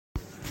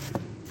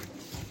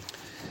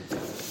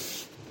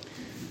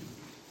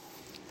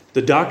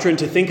The doctrine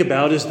to think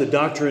about is the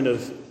doctrine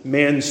of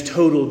man's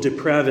total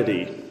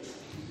depravity.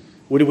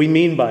 What do we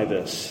mean by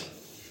this?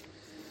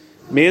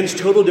 Man's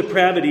total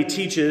depravity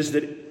teaches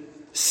that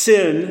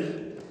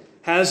sin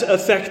has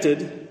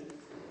affected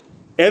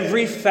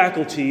every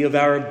faculty of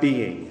our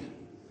being.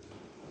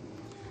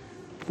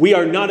 We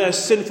are not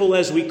as sinful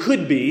as we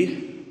could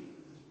be,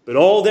 but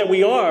all that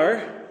we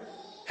are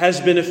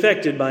has been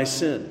affected by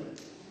sin.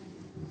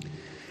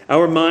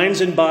 Our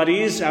minds and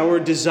bodies, our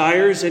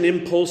desires and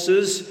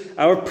impulses,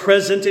 our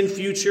present and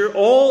future,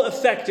 all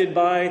affected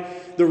by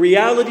the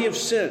reality of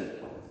sin.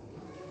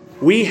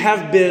 We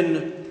have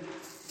been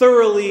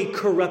thoroughly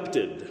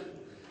corrupted.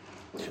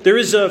 There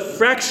is a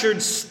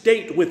fractured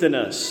state within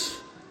us,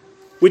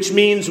 which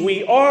means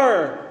we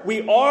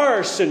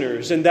are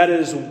sinners, and that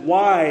is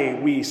why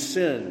we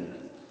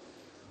sin.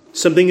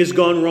 Something has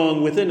gone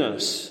wrong within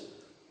us.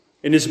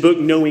 In his book,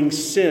 Knowing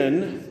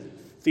Sin,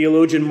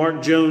 theologian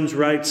Mark Jones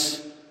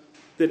writes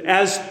that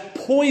as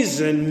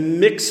poison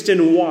mixed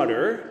in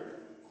water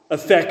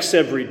affects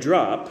every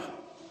drop,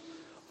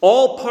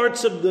 all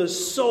parts of the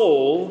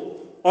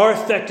soul are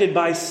affected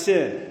by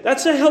sin.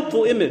 That's a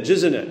helpful image,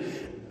 isn't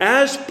it?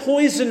 As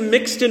poison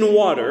mixed in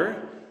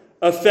water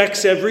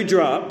affects every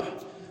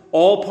drop,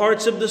 all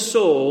parts of the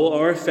soul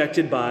are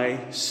affected by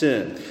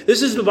sin.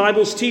 This is the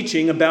Bible's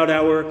teaching about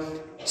our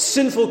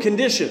sinful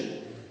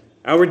condition,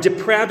 our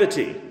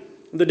depravity.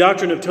 The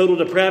doctrine of total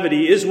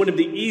depravity is one of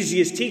the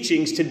easiest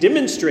teachings to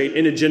demonstrate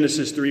in a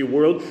Genesis 3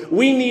 world.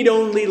 We need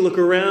only look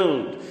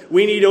around.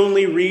 We need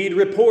only read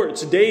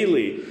reports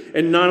daily,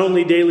 and not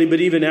only daily, but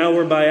even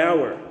hour by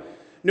hour.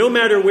 No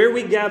matter where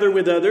we gather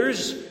with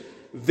others,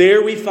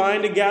 there we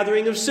find a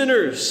gathering of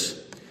sinners.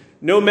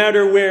 No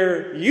matter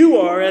where you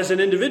are as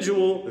an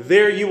individual,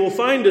 there you will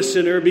find a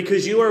sinner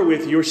because you are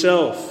with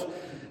yourself.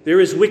 There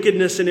is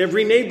wickedness in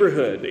every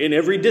neighborhood, in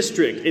every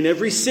district, in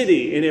every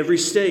city, in every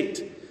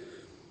state.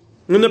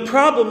 And the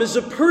problem is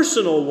a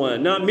personal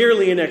one, not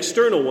merely an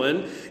external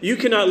one. You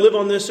cannot live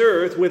on this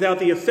earth without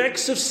the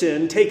effects of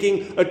sin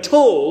taking a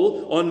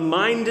toll on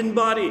mind and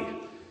body.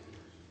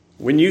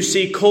 When you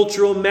see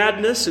cultural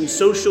madness and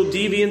social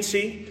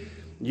deviancy,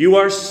 you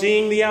are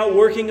seeing the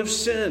outworking of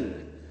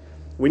sin.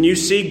 When you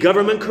see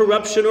government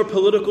corruption or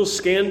political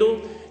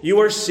scandal, you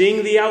are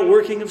seeing the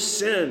outworking of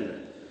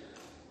sin.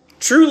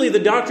 Truly, the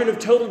doctrine of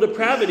total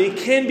depravity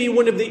can be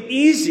one of the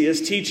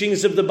easiest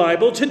teachings of the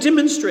Bible to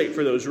demonstrate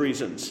for those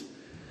reasons.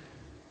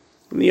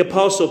 And the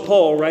Apostle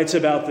Paul writes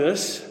about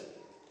this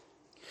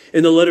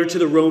in the letter to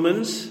the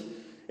Romans.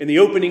 In the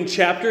opening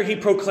chapter, he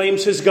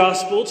proclaims his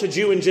gospel to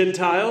Jew and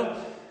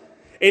Gentile.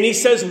 And he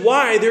says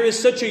why there is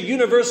such a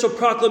universal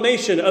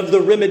proclamation of the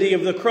remedy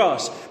of the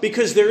cross.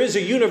 Because there is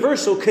a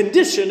universal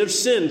condition of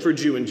sin for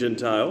Jew and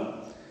Gentile.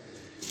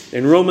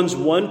 In Romans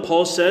 1,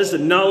 Paul says the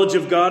knowledge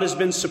of God has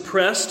been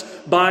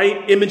suppressed by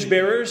image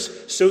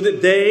bearers so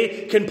that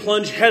they can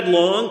plunge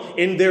headlong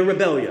in their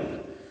rebellion.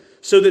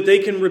 So that they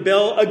can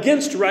rebel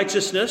against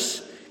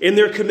righteousness in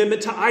their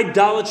commitment to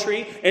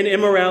idolatry and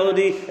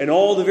immorality and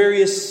all the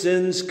various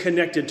sins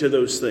connected to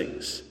those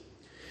things.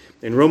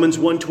 In Romans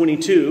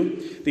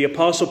 1:22, the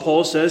Apostle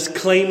Paul says,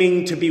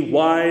 claiming to be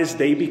wise,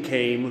 they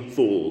became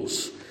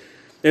fools.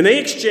 And they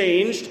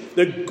exchanged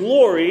the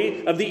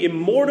glory of the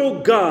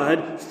immortal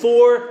God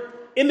for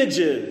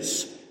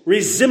images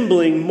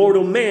resembling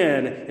mortal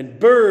man and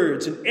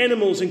birds and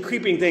animals and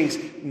creeping things.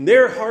 And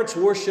their heart's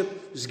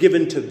worship was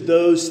given to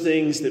those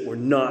things that were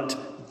not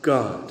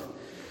God.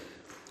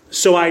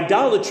 So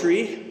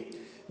idolatry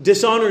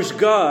dishonors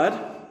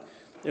God.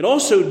 It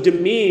also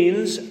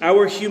demeans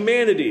our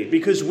humanity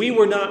because we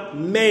were not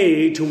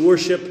made to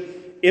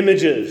worship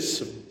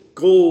images of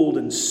gold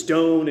and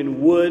stone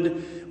and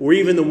wood or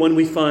even the one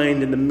we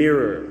find in the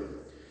mirror.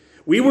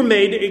 We were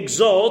made to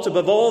exalt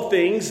above all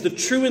things the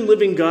true and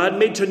living God,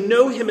 made to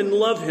know Him and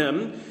love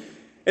Him.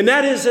 And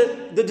that is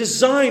the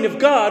design of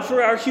God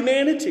for our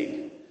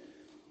humanity.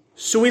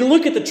 So we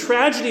look at the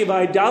tragedy of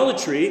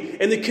idolatry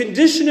and the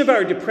condition of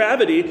our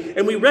depravity,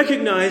 and we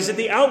recognize that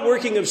the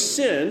outworking of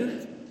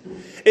sin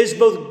is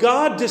both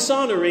God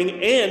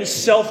dishonoring and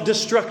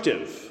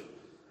self-destructive.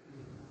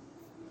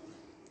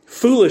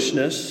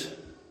 Foolishness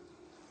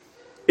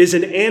is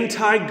an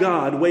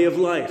anti-God way of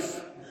life.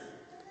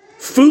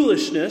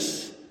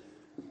 Foolishness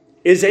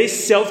is a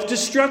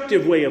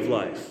self-destructive way of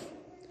life.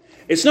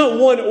 It's not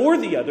one or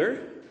the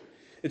other.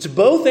 It's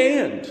both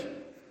and.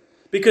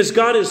 Because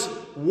God is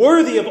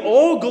worthy of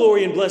all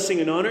glory and blessing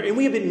and honor, and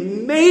we have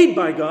been made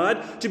by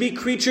God to be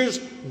creatures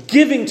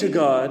giving to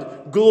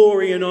God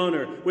glory and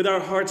honor with our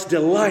heart's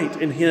delight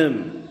in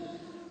Him.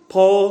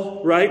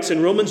 Paul writes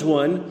in Romans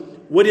 1,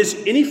 what is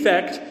in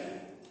effect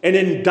an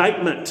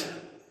indictment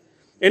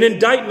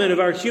of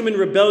our human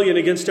rebellion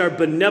against our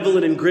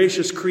benevolent and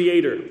gracious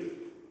Creator.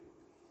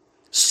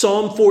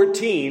 Psalm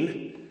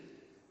 14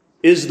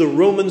 is the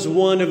Romans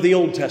 1 of the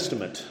Old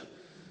Testament.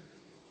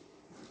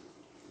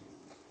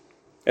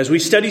 As we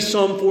study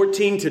Psalm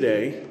 14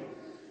 today,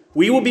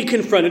 we will be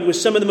confronted with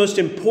some of the most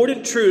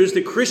important truths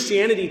that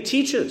Christianity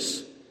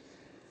teaches.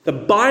 The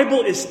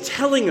Bible is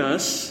telling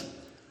us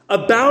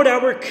about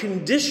our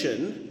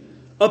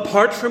condition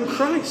apart from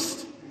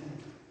Christ.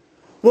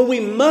 Well,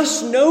 we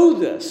must know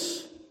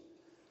this,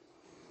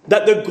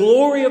 that the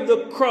glory of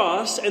the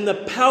cross and the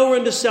power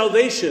unto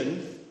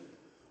salvation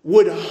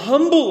would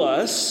humble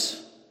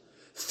us,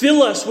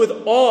 fill us with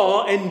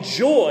awe and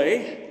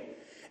joy,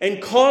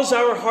 and cause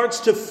our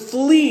hearts to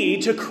flee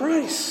to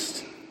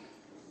Christ.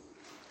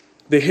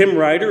 The hymn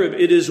writer of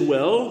It Is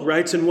Well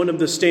writes in one of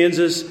the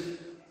stanzas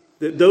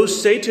that though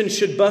Satan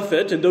should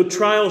buffet and though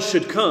trials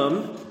should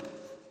come,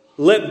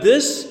 let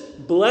this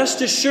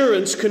blessed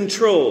assurance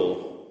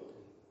control,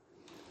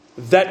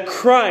 that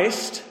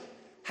Christ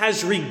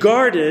has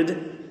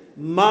regarded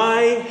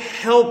my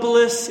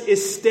helpless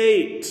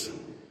estate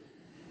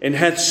and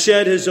hath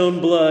shed his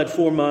own blood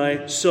for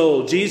my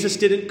soul. Jesus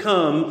didn't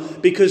come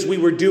because we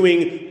were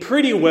doing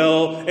pretty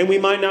well and we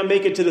might not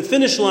make it to the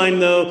finish line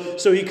though.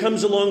 So he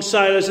comes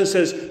alongside us and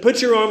says,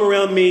 put your arm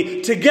around me.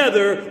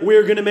 Together,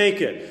 we're going to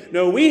make it.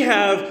 No, we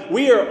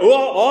are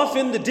off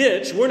in the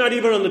ditch. We're not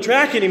even on the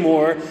track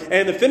anymore.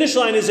 And the finish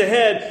line is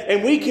ahead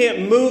and we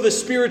can't move a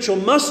spiritual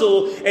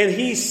muscle. And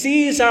he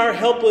sees our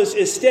helpless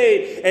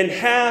estate and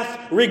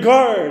hath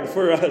regard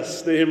for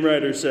us, the hymn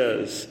writer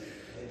says.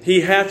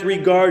 He hath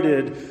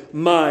regarded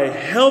my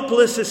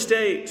helpless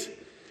estate.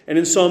 And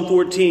in Psalm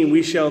 14,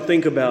 we shall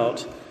think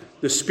about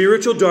the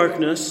spiritual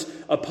darkness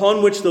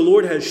upon which the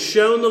Lord has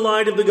shone the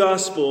light of the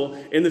gospel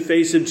in the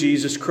face of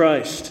Jesus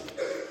Christ.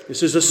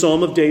 This is a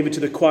psalm of David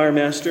to the choir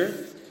master.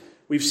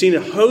 We've seen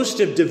a host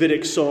of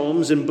Davidic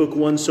psalms in Book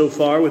 1 so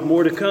far, with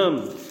more to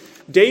come.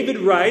 David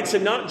writes,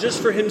 and not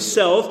just for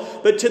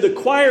himself, but to the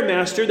choir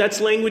master.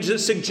 That's language that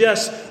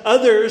suggests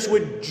others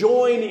would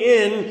join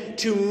in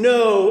to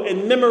know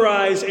and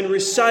memorize and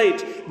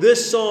recite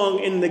this song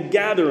in the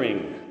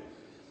gathering.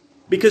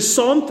 Because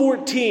Psalm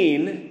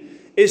 14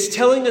 is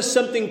telling us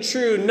something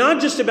true, not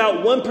just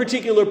about one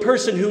particular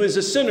person who is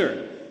a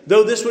sinner,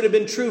 though this would have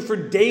been true for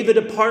David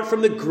apart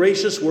from the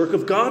gracious work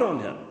of God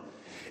on him.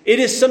 It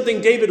is something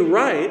David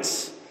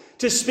writes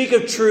to speak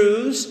of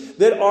truths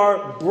that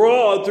are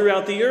broad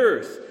throughout the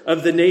earth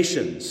of the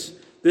nations.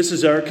 This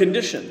is our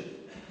condition.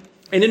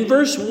 And in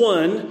verse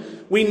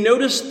 1, we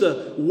notice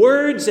the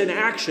words and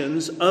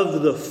actions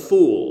of the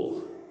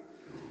fool.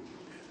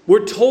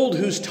 We're told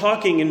who's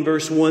talking in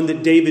verse 1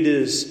 that David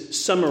is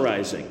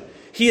summarizing.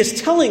 He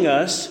is telling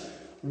us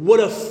what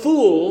a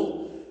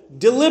fool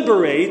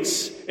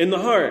deliberates in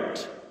the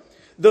heart.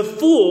 The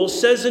fool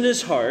says in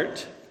his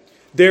heart,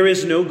 there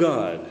is no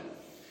God.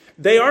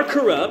 They are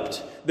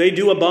corrupt. They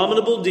do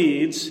abominable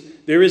deeds.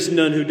 There is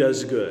none who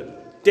does good.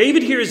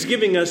 David here is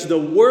giving us the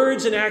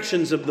words and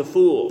actions of the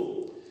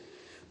fool.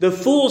 The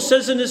fool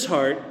says in his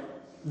heart,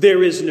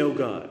 there is no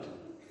God.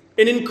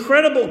 An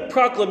incredible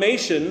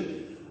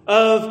proclamation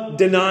of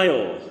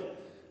denial.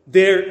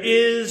 There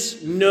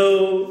is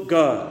no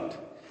God.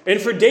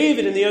 And for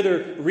David and the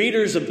other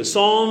readers of the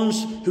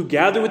Psalms who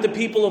gather with the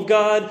people of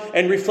God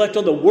and reflect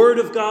on the Word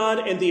of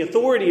God and the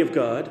authority of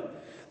God,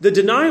 the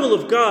denial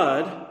of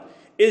God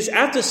is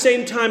at the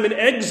same time an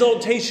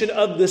exaltation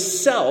of the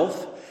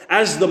self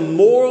as the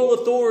moral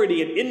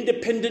authority and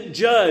independent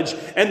judge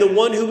and the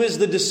one who is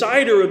the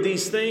decider of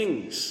these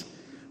things.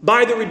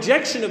 By the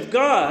rejection of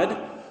God,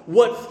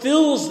 what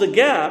fills the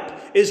gap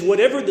is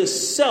whatever the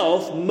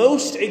self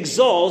most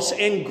exalts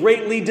and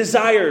greatly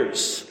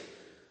desires.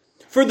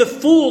 For the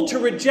fool to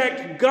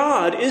reject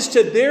God is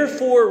to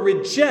therefore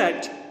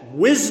reject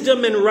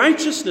wisdom and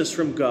righteousness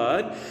from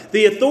God,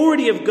 the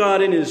authority of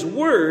God in His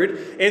Word,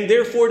 and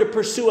therefore to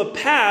pursue a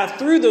path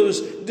through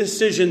those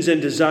decisions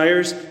and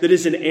desires that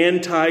is an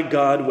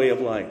anti-God way of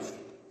life.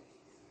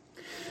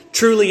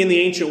 Truly, in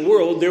the ancient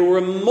world, there were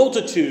a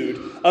multitude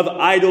of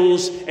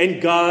idols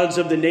and gods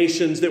of the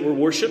nations that were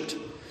worshipped.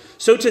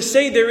 So to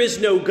say there is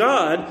no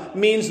God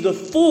means the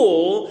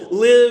fool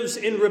lives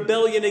in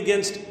rebellion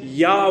against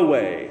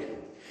Yahweh.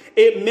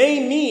 It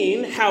may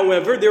mean,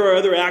 however, there are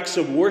other acts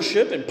of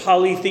worship and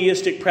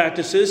polytheistic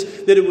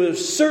practices that it will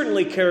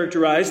certainly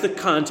characterize the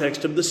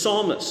context of the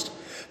psalmist.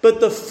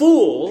 But the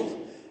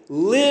fool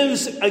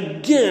lives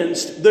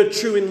against the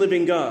true and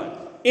living God,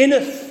 in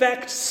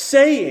effect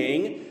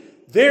saying,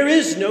 there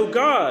is no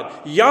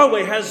God.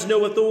 Yahweh has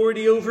no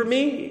authority over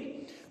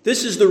me.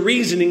 This is the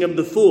reasoning of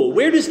the fool.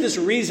 Where does this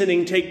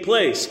reasoning take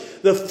place?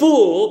 The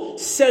fool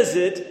says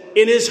it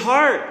in his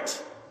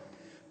heart.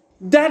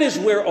 That is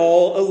where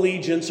all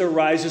allegiance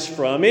arises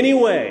from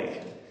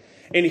anyway.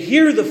 And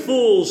here the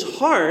fool's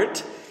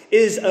heart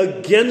is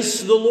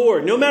against the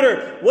Lord. No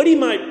matter what he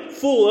might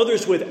fool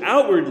others with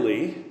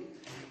outwardly,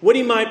 what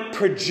he might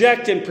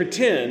project and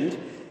pretend,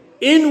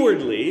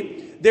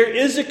 inwardly, there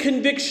is a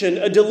conviction,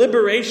 a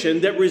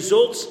deliberation that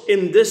results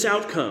in this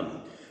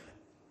outcome: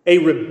 a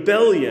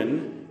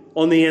rebellion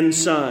on the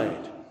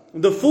inside.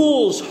 The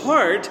fool's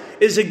heart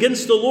is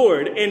against the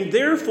Lord, and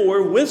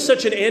therefore, with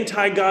such an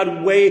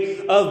anti-God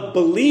way of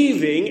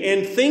believing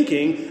and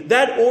thinking,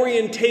 that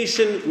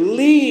orientation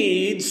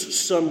leads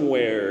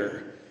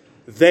somewhere.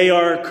 They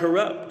are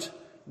corrupt.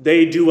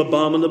 They do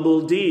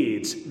abominable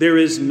deeds. There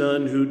is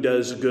none who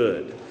does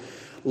good.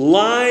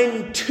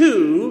 Line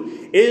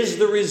 2 is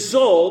the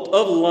result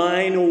of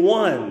line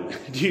 1.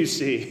 Do you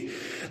see?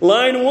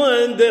 Line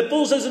 1, the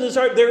fool says in his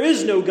heart, there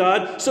is no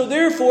God. So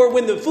therefore,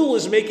 when the fool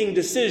is making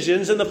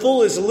decisions and the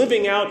fool is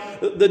living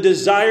out the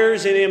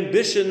desires and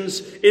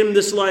ambitions in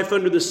this life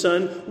under the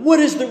sun,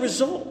 what is the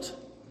result?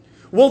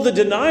 Well, the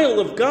denial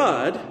of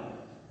God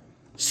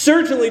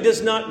certainly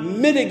does not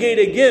mitigate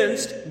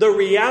against the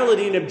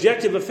reality and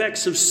objective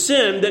effects of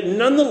sin that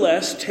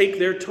nonetheless take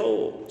their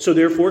toll. So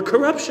therefore,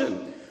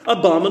 corruption,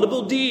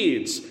 abominable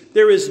deeds.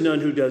 There is none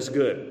who does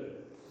good.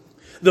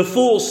 The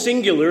fool,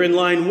 singular, in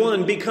line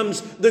 1,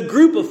 becomes the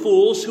group of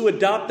fools who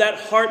adopt that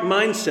heart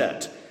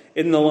mindset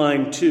in the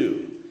line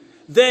 2.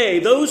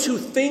 Those who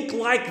think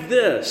like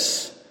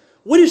this,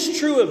 what is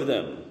true of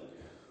them?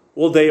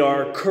 Well, they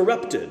are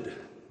corrupted.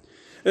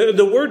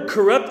 The word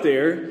corrupt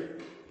there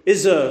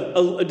is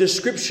a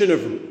description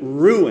of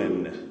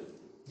ruin.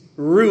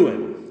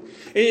 Ruin.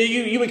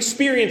 You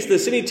experience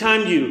this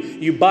anytime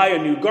you buy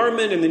a new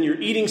garment and then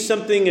you're eating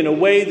something in a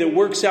way that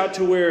works out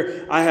to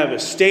where I have a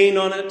stain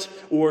on it,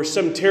 or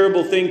some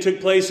terrible thing took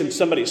place and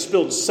somebody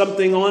spilled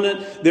something on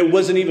it that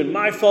wasn't even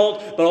my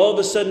fault, but all of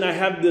a sudden I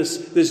have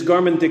this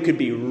garment that could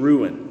be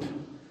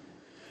ruined.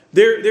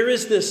 There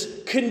is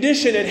this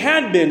condition it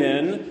had been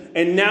in,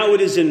 and now it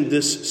is in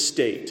this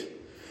state.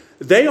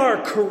 They are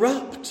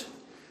corrupt.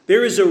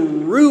 There is a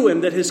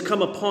ruin that has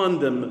come upon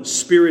them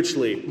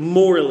spiritually,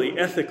 morally,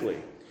 ethically.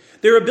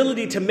 Their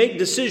ability to make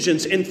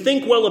decisions and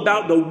think well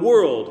about the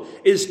world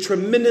is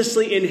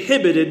tremendously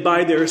inhibited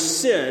by their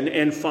sin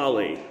and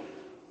folly.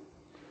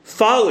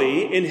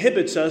 Folly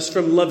inhibits us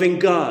from loving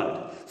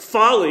God.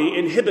 Folly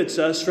inhibits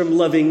us from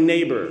loving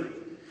neighbor.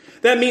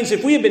 That means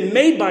if we have been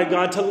made by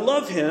God to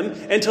love Him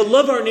and to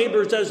love our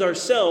neighbors as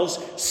ourselves,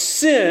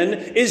 sin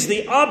is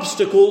the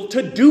obstacle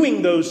to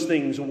doing those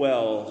things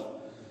well.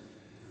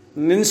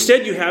 And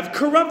instead you have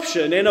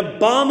corruption and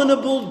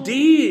abominable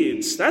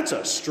deeds. That's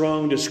a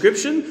strong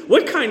description.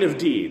 What kind of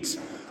deeds?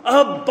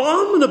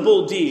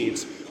 Abominable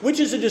deeds,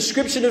 which is a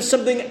description of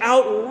something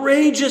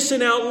outrageous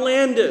and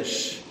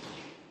outlandish.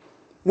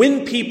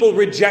 When people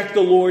reject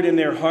the Lord in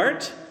their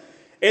heart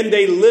and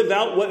they live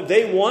out what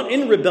they want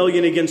in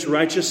rebellion against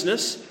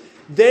righteousness,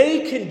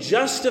 they can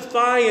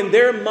justify in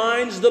their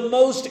minds the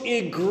most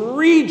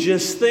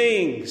egregious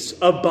things.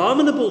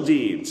 Abominable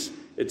deeds,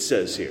 it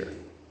says here.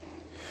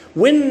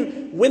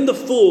 When the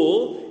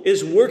fool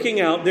is working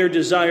out their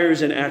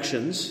desires and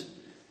actions,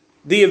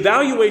 the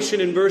evaluation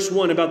in verse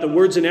 1 about the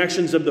words and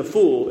actions of the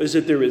fool is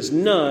that there is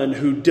none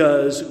who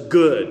does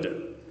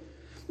good.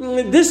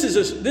 This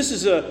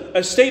is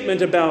a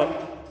statement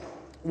about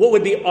what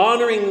would be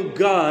honoring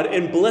God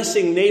and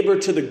blessing neighbor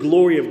to the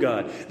glory of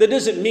God. That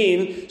doesn't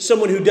mean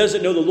someone who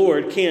doesn't know the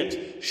Lord can't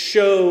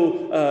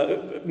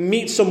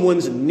meet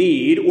someone's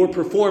need or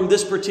perform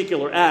this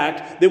particular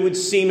act that would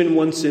seem in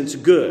one sense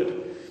good.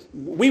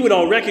 We would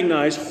all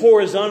recognize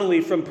horizontally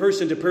from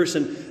person to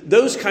person,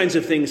 those kinds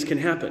of things can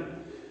happen.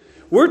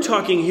 We're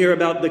talking here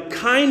about the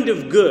kind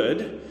of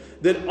good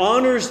that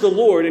honors the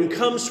Lord and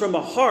comes from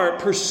a heart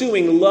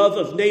pursuing love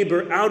of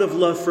neighbor out of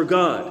love for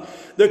God.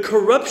 The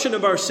corruption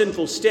of our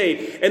sinful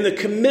state and the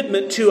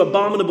commitment to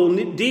abominable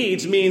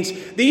deeds means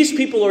these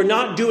people are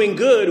not doing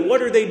good.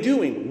 What are they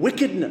doing?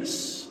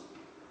 Wickedness.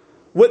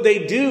 What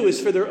they do is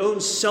for their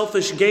own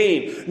selfish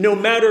gain, no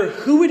matter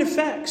who it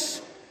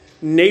affects.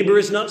 Neighbor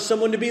is not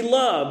someone to be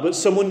loved, but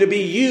someone to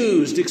be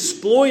used,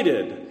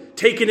 exploited,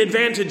 taken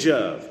advantage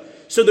of.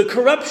 So the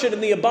corruption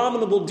and the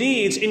abominable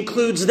deeds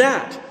includes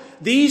that.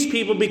 These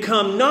people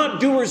become not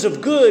doers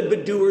of good,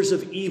 but doers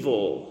of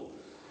evil.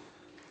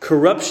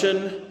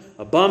 Corruption,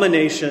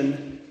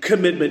 abomination,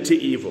 commitment to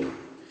evil.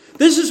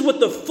 This is what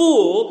the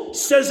fool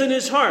says in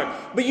his heart.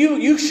 But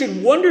you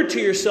should wonder to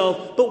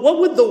yourself, but what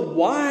would the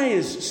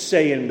wise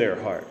say in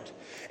their heart?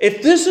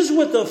 If this is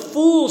what the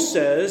fool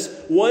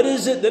says, what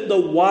is it that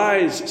the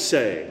wise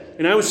say?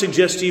 And I would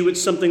suggest to you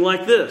it's something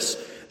like this.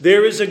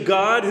 There is a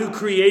God who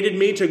created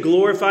me to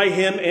glorify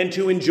Him and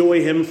to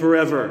enjoy Him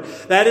forever.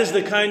 That is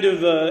the kind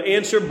of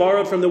answer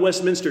borrowed from the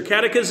Westminster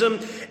Catechism,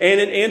 and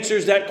it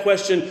answers that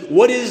question,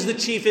 what is the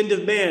chief end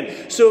of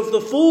man? So if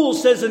the fool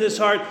says in his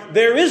heart,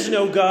 there is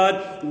no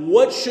God,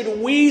 what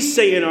should we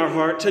say in our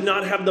heart to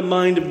not have the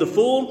mind of the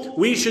fool?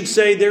 We should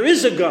say, there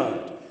is a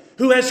God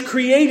who has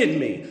created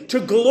me to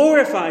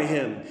glorify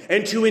Him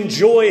and to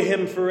enjoy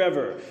Him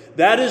forever.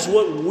 That is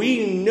what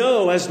we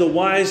know as the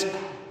wise,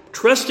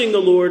 trusting the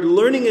Lord,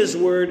 learning His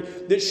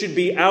word, that should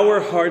be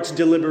our heart's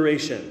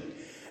deliberation.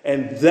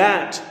 And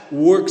that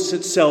works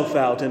itself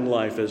out in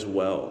life as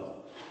well.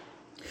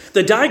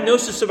 The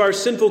diagnosis of our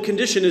sinful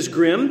condition is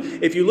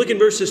grim. If you look in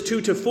verses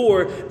 2 to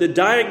 4, the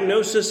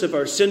diagnosis of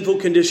our sinful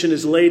condition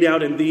is laid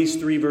out in these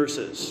 3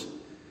 verses.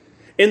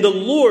 In the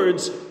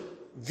Lord's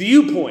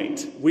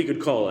viewpoint, we could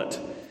call it,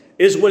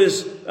 is what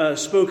is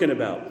spoken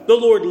about. The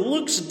Lord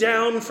looks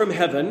down from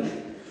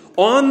heaven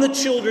on the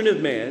children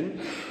of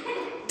man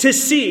to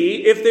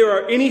see if there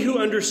are any who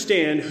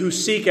understand, who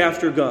seek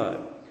after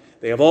God.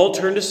 They have all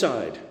turned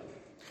aside.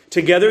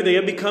 Together they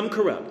have become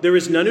corrupt. There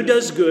is none who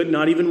does good,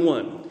 not even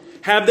one.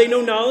 Have they no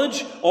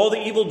knowledge? All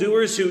the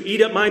evildoers who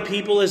eat up my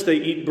people as they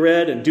eat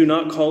bread and do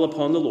not call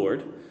upon the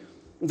Lord.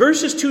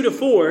 Verses 2 to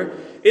 4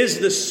 is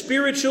the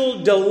spiritual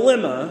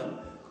dilemma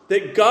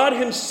that God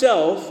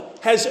himself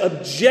has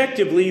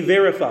objectively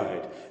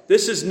verified.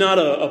 This is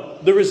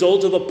not the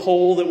result of a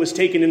poll that was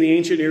taken in the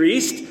ancient Near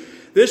East.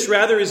 This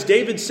rather is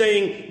David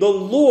saying, the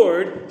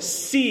Lord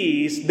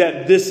sees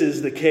that this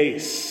is the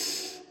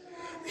case.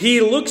 He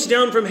looks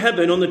down from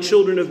heaven on the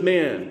children of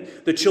man,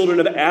 the children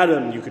of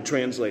Adam, you could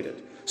translate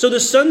it. So the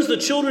sons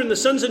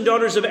and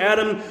daughters of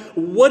Adam,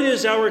 what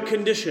is our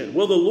condition?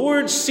 Well, the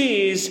Lord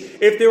sees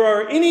if there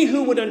are any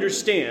who would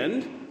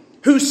understand,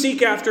 who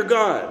seek after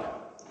God.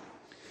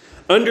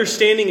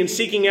 Understanding and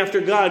seeking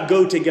after God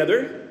go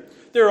together.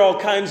 There are all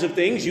kinds of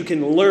things you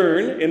can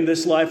learn in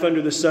this life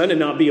under the sun and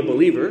not be a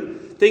believer.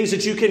 Things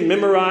that you can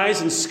memorize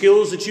and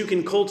skills that you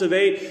can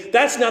cultivate.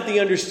 That's not the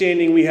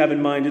understanding we have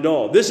in mind at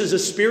all. This is a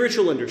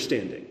spiritual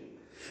understanding.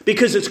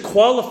 Because it's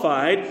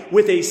qualified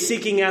with a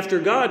seeking after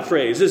God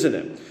phrase, isn't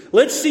it?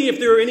 Let's see if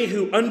there are any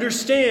who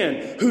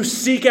understand, who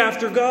seek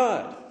after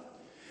God.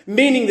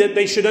 Meaning that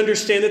they should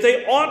understand that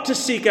they ought to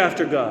seek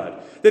after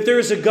God. That there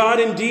is a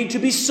God indeed to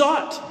be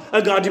sought.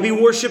 A God to be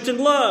worshipped and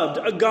loved.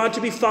 A God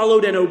to be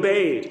followed and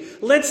obeyed.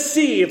 Let's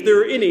see if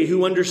there are any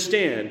who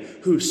understand,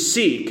 who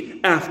seek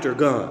after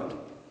God.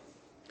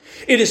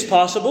 It is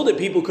possible that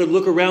people could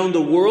look around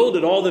the world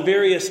at all the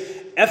various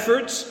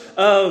efforts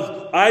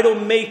of idol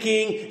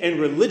making and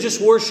religious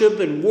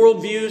worship and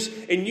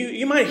worldviews, and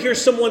you might hear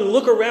someone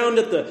look around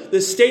at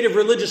the state of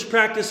religious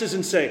practices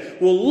and say,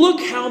 well,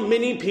 look how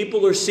many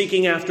people are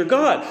seeking after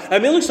God. I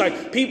mean, it looks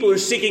like people are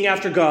seeking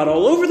after God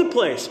all over the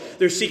place.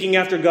 They're seeking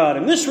after God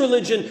in this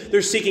religion.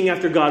 They're seeking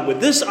after God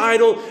with this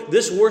idol.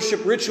 This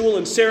worship ritual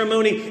and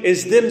ceremony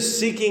is them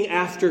seeking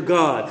after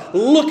God.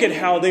 Look at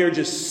how they are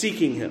just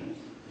seeking him.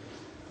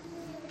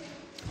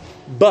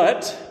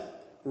 But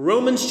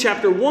Romans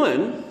chapter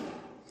 1,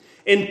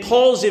 in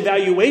Paul's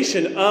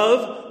evaluation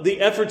of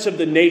the efforts of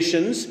the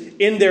nations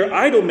in their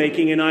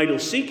idol-making and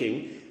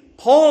idol-seeking,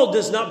 Paul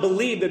does not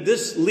believe that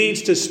this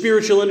leads to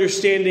spiritual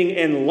understanding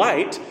and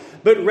light,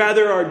 but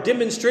rather are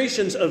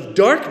demonstrations of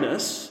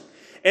darkness,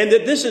 and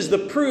that this is the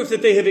proof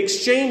that they have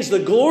exchanged the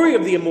glory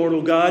of the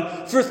immortal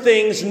God for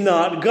things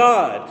not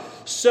God.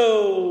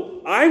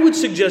 So I would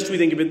suggest we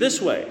think of it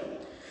this way.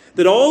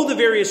 That all the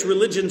various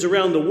religions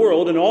around the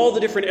world and all the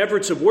different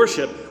efforts of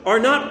worship are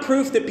not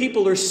proof that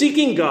people are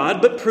seeking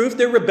God, but proof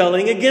they're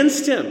rebelling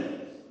against him.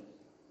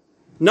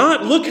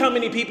 Not look how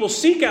many people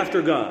seek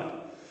after God,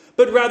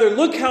 but rather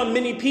look how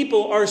many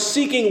people are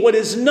seeking what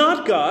is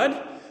not God,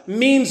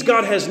 means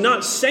God has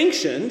not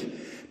sanctioned,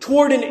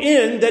 toward an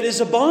end that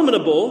is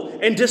abominable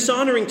and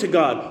dishonoring to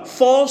God.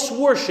 False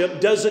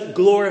worship doesn't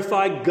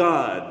glorify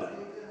God.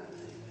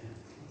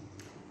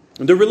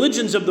 The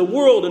religions of the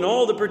world and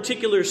all the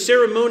particular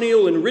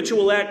ceremonial and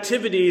ritual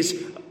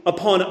activities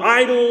upon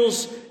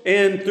idols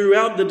and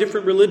throughout the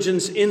different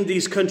religions in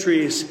these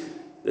countries,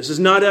 this is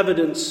not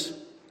evidence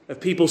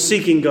of people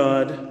seeking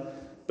God,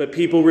 but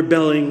people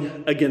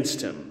rebelling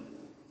against him.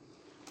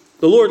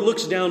 The Lord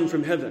looks down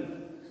from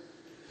heaven.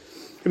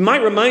 It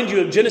might remind you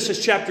of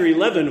Genesis chapter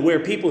 11, where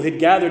people had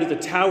gathered at the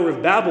Tower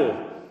of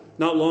Babel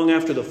not long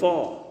after the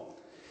fall.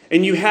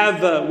 And you have,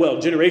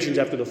 generations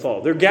after the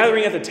fall. They're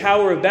gathering at the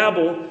Tower of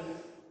Babel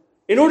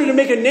in order to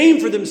make a name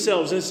for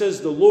themselves. And it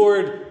says the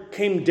Lord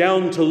came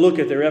down to look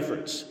at their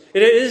efforts.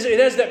 It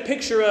has that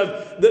picture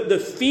of the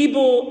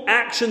feeble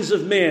actions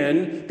of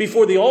man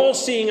before the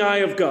all-seeing eye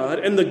of God.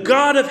 And the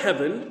God of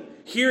heaven,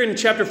 here in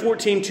chapter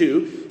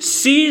 14:2,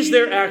 sees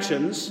their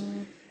actions.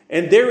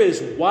 And there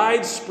is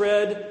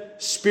widespread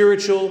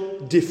spiritual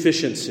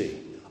deficiency.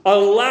 A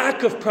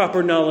lack of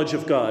proper knowledge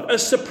of God. A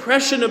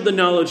suppression of the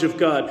knowledge of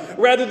God.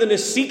 Rather than a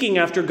seeking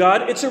after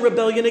God, it's a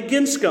rebellion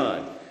against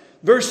God.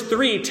 Verse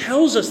 3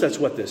 tells us that's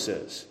what this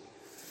is.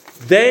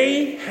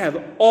 They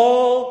have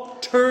all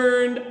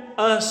turned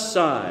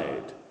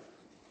aside.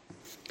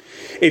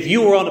 If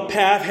you were on a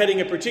path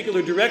heading a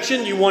particular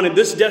direction, you wanted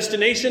this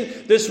destination,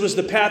 this was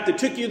the path that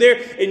took you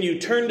there, and you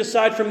turned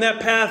aside from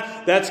that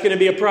path, that's going to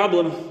be a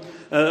problem.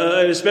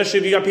 Especially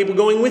if you got people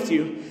going with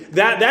you.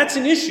 That's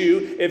an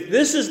issue if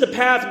this is the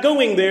path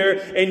going there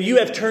and you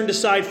have turned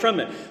aside from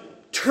it.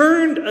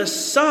 Turned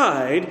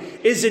aside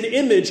is an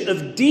image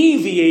of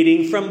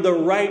deviating from the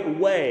right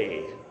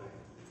way.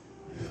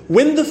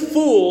 When the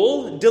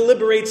fool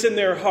deliberates in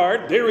their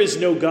heart, there is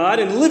no God,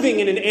 and living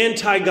in an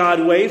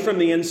anti-God way from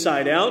the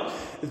inside out,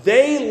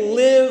 they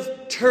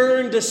live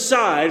turned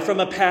aside from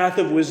a path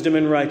of wisdom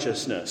and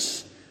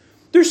righteousness.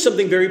 There's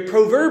something very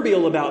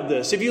proverbial about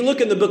this. If you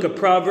look in the book of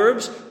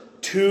Proverbs,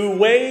 2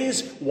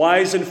 ways,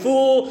 wise and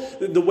fool,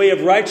 the way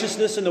of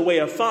righteousness and the way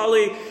of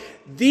folly,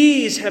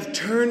 these have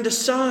turned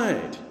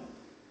aside.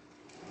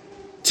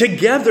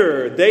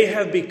 Together they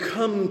have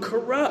become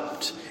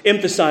corrupt,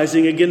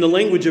 emphasizing again the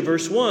language of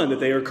verse 1, that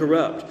they are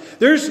corrupt.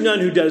 There's none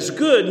who does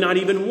good, not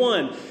even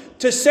one.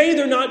 To say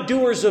they're not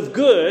doers of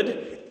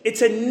good,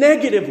 it's a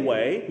negative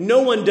way,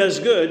 no one does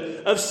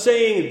good, of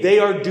saying they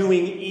are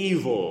doing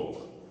evil.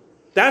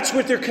 That's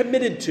what they're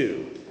committed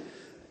to.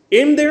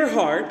 In their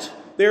heart,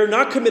 they are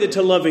not committed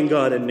to loving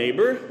God and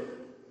neighbor.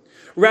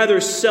 Rather,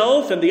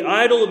 self and the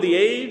idol of the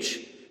age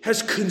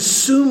has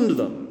consumed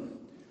them,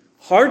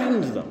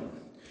 hardened them.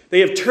 They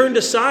have turned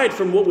aside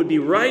from what would be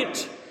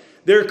right.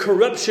 Their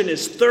corruption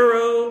is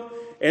thorough,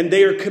 and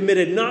they are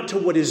committed not to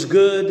what is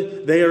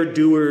good. They are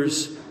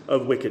doers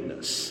of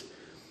wickedness.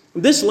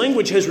 This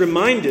language has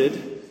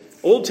reminded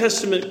Old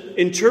Testament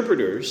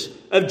interpreters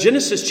of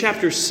Genesis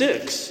chapter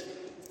 6.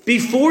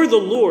 Before the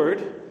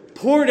Lord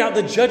poured out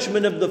the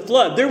judgment of the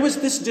flood, there was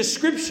this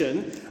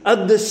description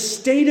of the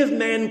state of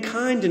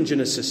mankind in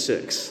Genesis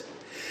 6.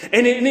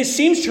 And it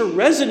seems to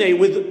resonate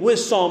with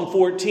Psalm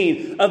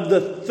 14 of the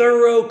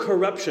thorough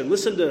corruption.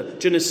 Listen to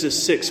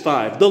Genesis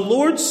 6:5. The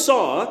Lord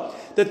saw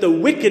that the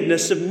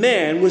wickedness of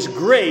man was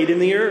great in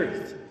the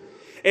earth,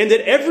 and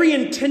that every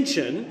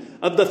intention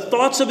of the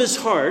thoughts of his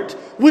heart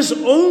was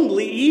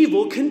only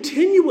evil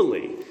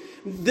continually.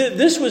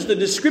 This was the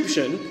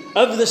description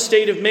of the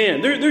state of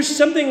man. There's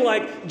something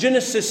like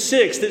Genesis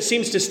 6 that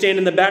seems to stand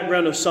in the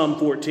background of Psalm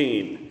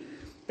 14.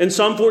 In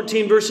Psalm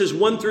 14, verses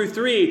 1 through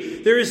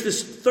 3, there is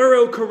this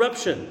thorough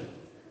corruption.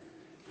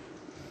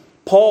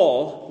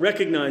 Paul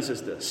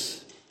recognizes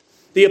this.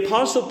 The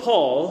Apostle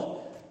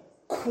Paul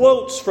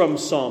quotes from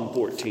Psalm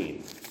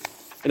 14.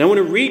 And I want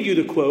to read you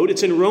the quote.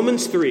 It's in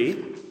Romans 3.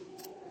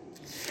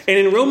 And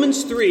in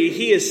Romans 3,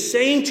 he is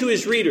saying to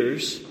his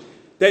readers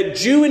that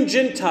Jew and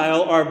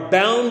Gentile are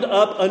bound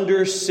up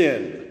under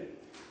sin.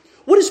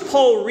 What does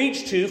Paul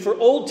reach to for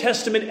Old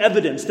Testament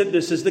evidence that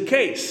this is the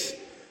case?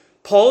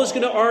 Paul is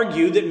going to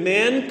argue that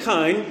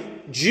mankind,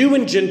 Jew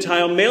and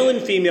Gentile, male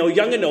and female,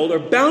 young and old, are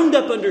bound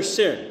up under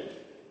sin.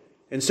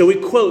 And so he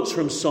quotes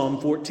from Psalm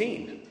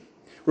 14.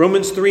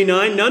 Romans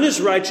 3:9, none is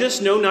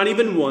righteous, no, not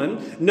even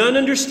one. None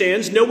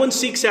understands, no one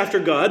seeks after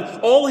God.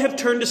 All have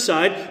turned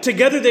aside,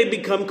 together they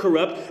become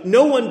corrupt.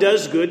 No one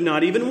does good,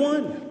 not even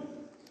one.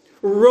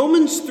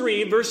 Romans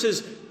 3,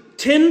 verses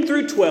 10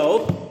 through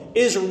 12,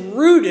 is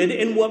rooted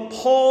in what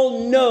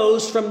Paul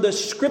knows from the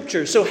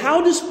Scripture. So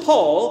how does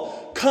Paul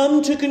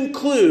come to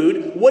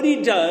conclude what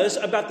he does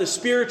about the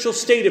spiritual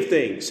state of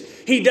things?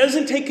 He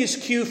doesn't take his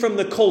cue from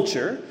the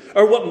culture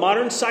or what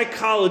modern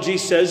psychology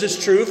says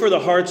is true for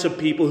the hearts of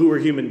people who are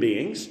human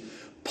beings.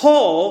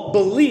 Paul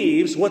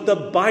believes what the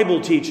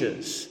Bible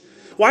teaches.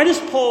 Why does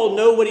Paul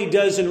know what he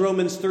does in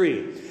Romans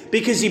 3?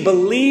 Because he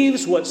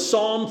believes what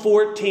Psalm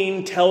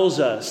 14 tells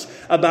us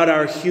about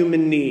our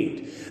human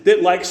need.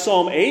 That like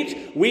Psalm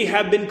 8, we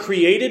have been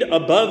created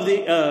above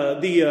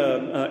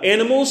the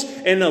animals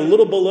and a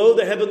little below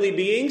the heavenly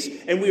beings,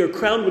 and we are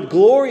crowned with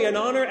glory and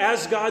honor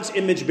as God's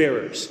image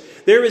bearers.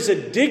 There is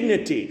a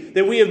dignity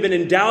that we have been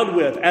endowed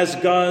with as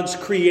God's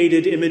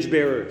created image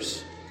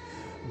bearers.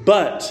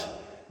 But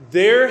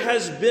there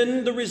has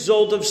been the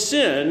result of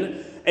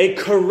sin, a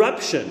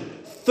corruption,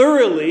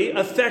 thoroughly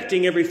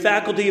affecting every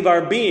faculty of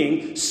our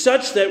being,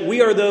 such that we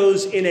are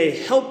those in a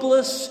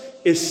helpless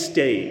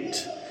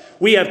estate.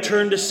 We have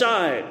turned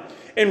aside.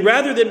 And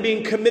rather than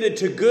being committed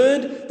to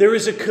good, there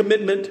is a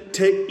commitment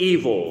to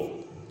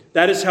evil.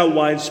 That is how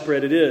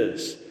widespread it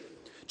is.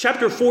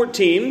 Chapter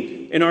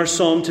 14 in our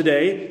psalm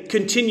today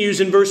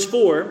continues in verse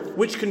 4,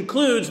 which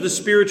concludes the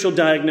spiritual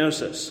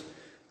diagnosis.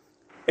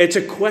 It's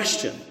a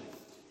question.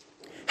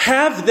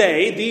 Have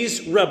they,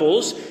 these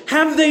rebels,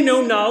 have they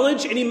no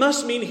knowledge? And he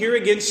must mean here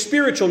again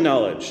spiritual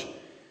knowledge.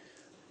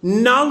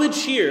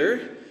 Knowledge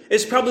here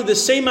is probably the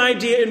same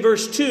idea in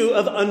verse 2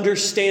 of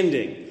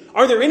understanding.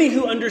 Are there any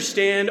who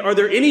understand? Are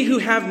there any who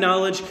have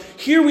knowledge?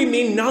 Here we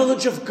mean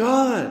knowledge of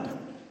God.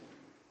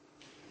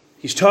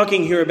 He's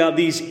talking here about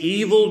these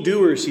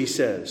evildoers, he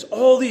says.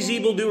 All these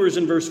evildoers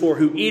in verse 4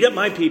 who eat up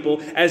my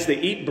people as they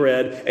eat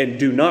bread and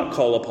do not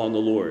call upon the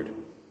Lord.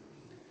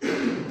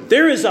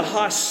 There is a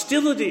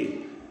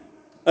hostility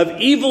of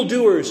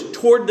evildoers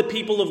toward the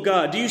people of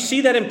God. Do you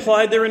see that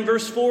implied there in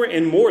verse 4?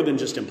 And more than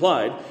just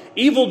implied.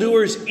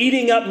 Evildoers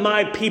eating up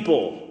my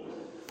people.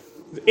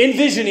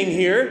 Envisioning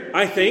here,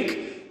 I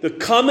think, the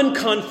common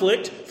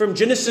conflict from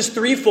Genesis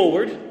 3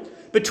 forward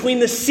between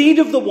the seed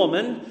of the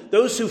woman,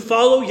 those who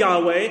follow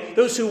Yahweh,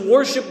 those who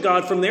worship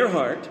God from their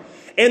heart,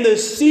 and the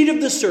seed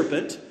of the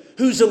serpent,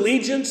 whose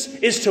allegiance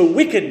is to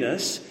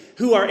wickedness,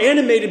 who are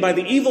animated by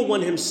the evil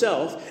one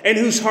himself, and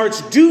whose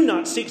hearts do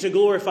not seek to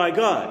glorify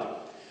God.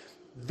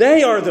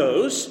 They are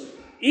those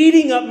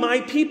eating up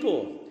my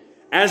people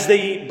as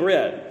they eat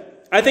bread.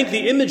 I think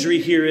the imagery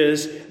here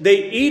is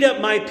they eat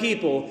up my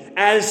people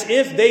as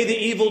if they, the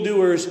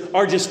evildoers,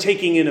 are just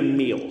taking in a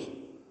meal.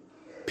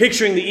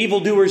 Picturing the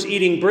evildoers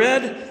eating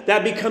bread,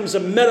 that becomes a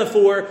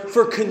metaphor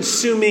for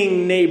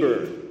consuming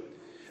neighbor.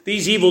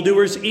 These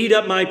evildoers eat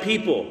up my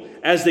people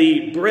as they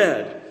eat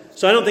bread.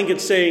 So I don't think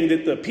it's saying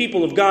that the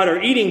people of God are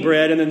eating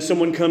bread and then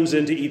someone comes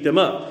in to eat them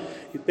up.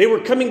 They were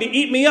coming to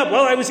eat me up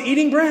while I was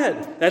eating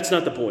bread. That's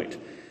not the point.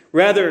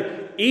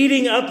 Rather,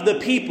 eating up the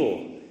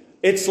people.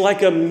 It's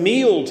like a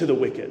meal to the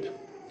wicked.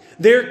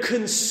 They're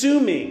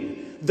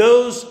consuming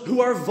those who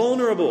are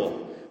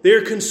vulnerable.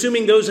 They're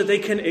consuming those that they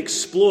can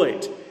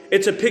exploit.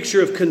 It's a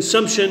picture of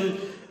consumption.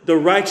 The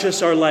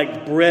righteous are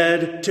like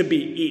bread to be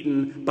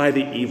eaten by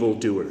the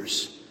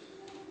evildoers.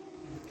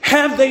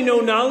 Have they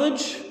no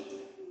knowledge?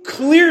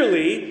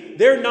 Clearly,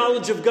 their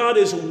knowledge of God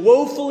is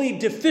woefully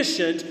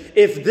deficient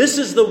if this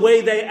is the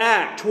way they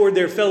act toward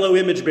their fellow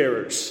image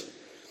bearers.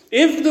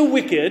 If the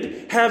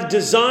wicked have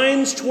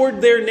designs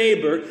toward their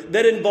neighbor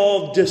that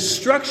involve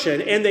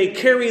destruction and they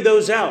carry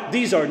those out,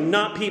 these are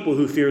not people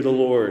who fear the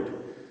Lord.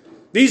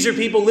 These are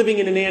people living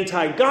in an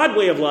anti-God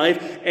way of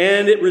life,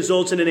 and it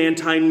results in an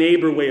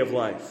anti-neighbor way of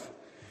life.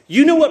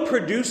 You know what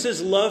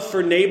produces love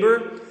for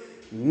neighbor?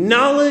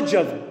 Knowledge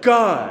of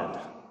God.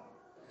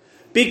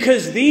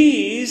 Because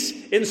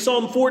these, in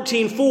Psalm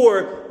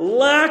 14:4,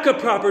 lack a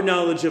proper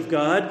knowledge of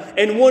God,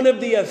 and one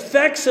of the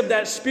effects of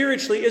that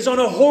spiritually is on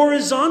a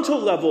horizontal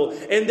level,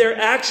 and their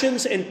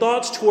actions and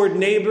thoughts toward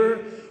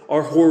neighbor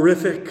are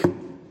horrific.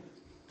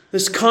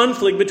 This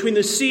conflict between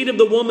the seed of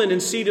the woman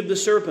and seed of the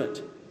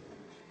serpent.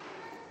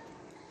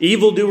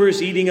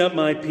 Evildoers eating up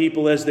my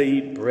people as they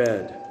eat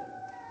bread.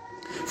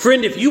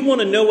 Friend, if you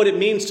want to know what it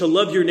means to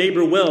love your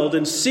neighbor well,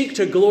 then seek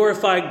to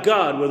glorify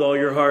God with all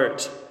your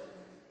heart.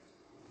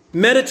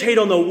 Meditate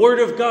on the Word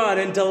of God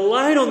and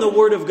delight on the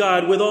Word of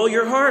God with all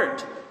your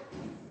heart.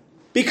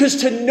 Because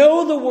to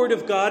know the Word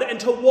of God and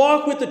to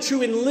walk with the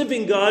true and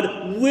living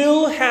God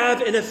will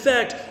have an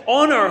effect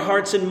on our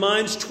hearts and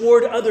minds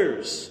toward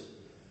others.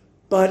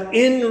 But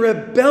in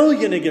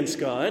rebellion against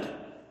God,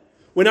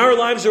 when our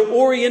lives are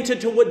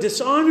oriented to what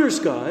dishonors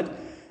God,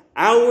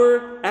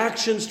 our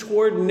actions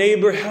toward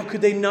neighbor, how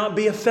could they not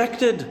be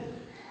affected?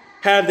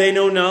 Have they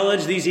no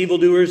knowledge, these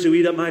evildoers who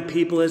eat up my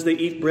people as they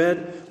eat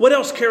bread? What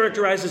else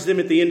characterizes them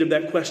at the end of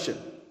that question?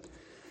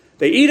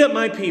 They eat up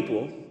my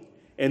people,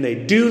 and they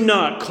do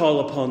not call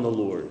upon the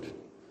Lord.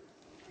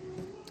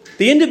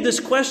 The end of this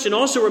question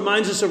also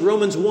reminds us of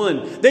Romans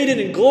 1. They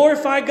didn't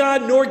glorify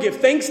God nor give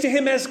thanks to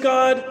Him as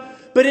God,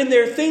 but in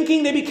their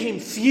thinking they became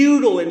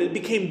futile and it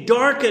became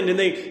darkened, and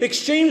they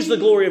exchanged the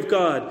glory of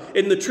God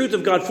and the truth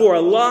of God for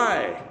a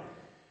lie.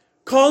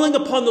 Calling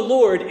upon the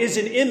Lord is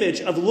an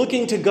image of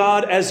looking to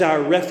God as our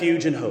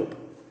refuge and hope.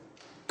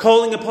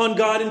 Calling upon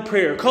God in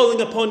prayer, calling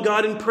upon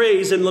God in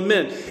praise and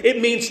lament. It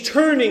means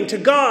turning to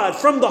God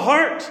from the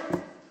heart.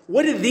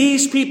 What did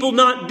these people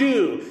not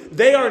do?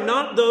 They are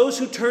not those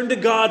who turn to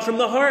God from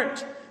the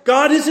heart.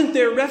 God isn't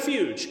their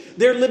refuge.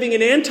 They're living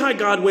an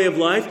anti-God way of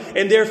life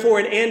and therefore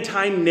an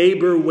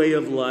anti-neighbor way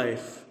of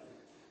life.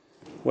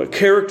 What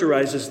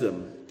characterizes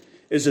them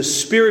is a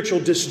spiritual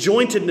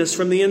disjointedness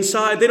from the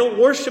inside. They don't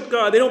worship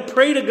God. They don't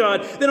pray to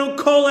God. They don't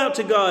call out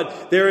to God.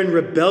 They're in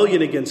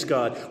rebellion against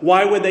God.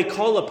 Why would they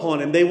call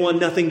upon Him? They want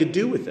nothing to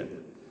do with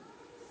Him.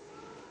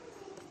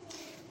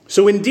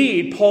 So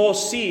indeed, Paul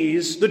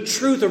sees the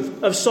truth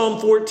of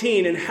Psalm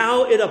 14 and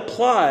how it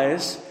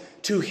applies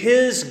to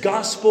his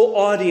gospel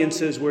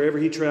audiences wherever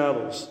he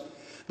travels.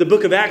 The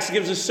book of Acts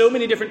gives us so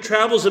many different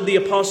travels of the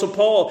Apostle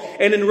Paul.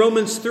 And in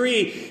Romans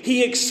 3,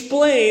 he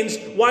explains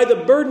why the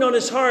burden on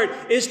his heart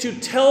is to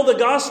tell the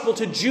gospel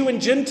to Jew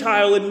and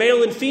Gentile and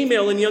male and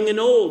female and young and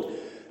old.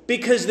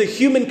 Because the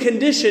human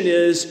condition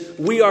is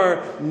we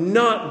are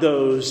not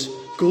those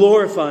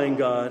glorifying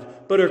God,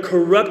 but are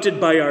corrupted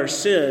by our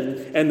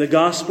sin, and the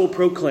gospel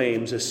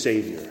proclaims a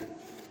Savior.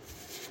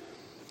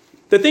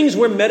 The things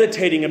we're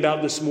meditating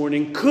about this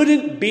morning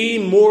couldn't be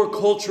more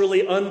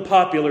culturally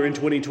unpopular in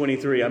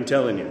 2023, I'm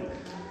telling you.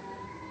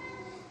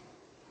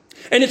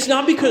 And it's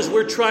not because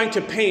we're trying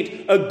to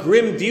paint a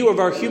grim view of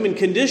our human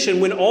condition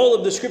when all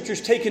of the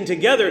scriptures taken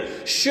together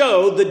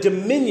show the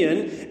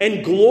dominion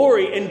and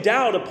glory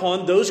endowed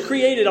upon those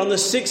created on the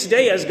sixth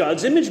day as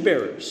God's image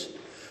bearers.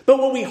 But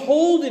what we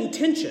hold in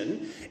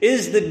tension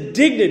is the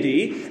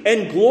dignity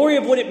and glory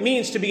of what it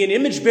means to be an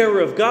image bearer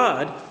of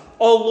God,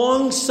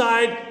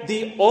 alongside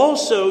the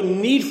also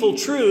needful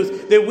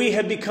truth that we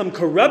have become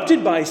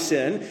corrupted by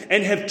sin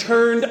and have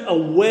turned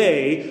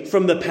away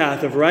from the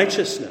path of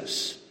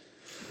righteousness.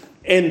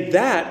 And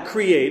that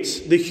creates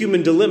the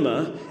human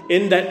dilemma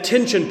in that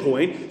tension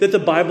point that the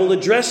Bible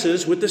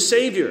addresses with the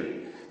Savior.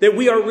 That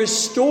we are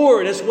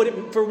restored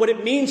for what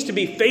it means to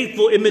be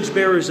faithful image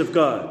bearers of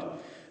God.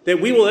 That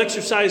we will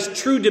exercise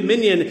true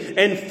dominion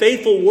and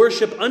faithful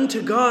worship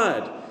unto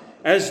God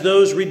as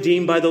those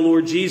redeemed by the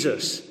Lord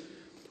Jesus.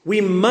 We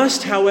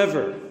must,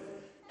 however,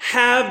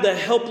 have the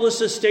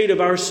helpless estate of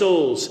our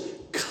souls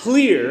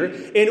clear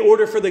in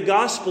order for the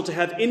gospel to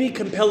have any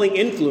compelling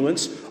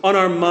influence on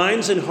our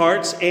minds and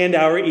hearts and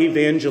our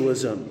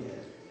evangelism.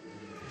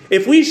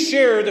 If we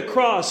share the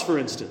cross, for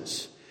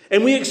instance,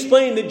 and we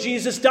explain that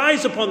Jesus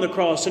dies upon the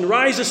cross and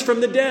rises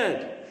from the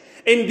dead,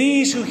 and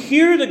these who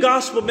hear the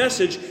gospel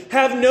message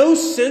have no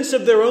sense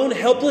of their own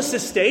helpless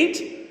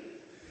estate,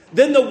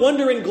 then the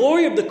wonder and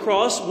glory of the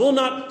cross will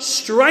not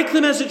strike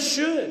them as it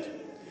should.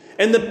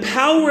 And the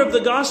power of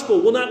the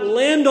gospel will not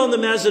land on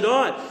them as it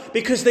ought,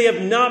 because they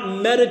have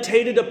not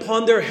meditated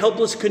upon their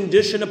helpless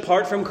condition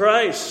apart from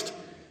Christ.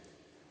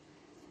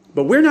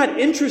 But we're not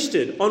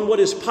interested on what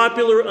is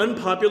popular or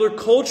unpopular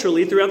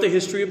culturally throughout the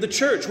history of the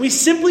church. We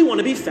simply want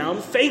to be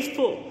found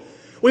faithful.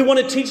 We want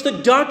to teach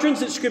the doctrines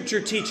that Scripture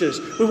teaches.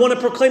 We want to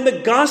proclaim the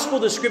gospel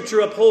that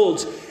Scripture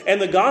upholds.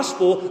 And the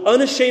gospel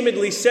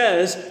unashamedly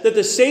says that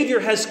the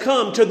Savior has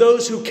come to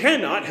those who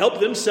cannot help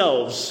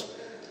themselves.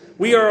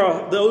 We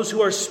are those who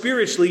are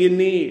spiritually in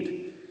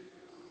need.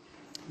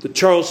 The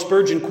Charles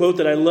Spurgeon quote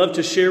that I love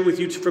to share with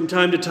you from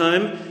time to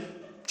time,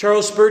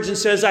 Charles Spurgeon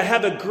says, "I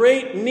have a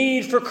great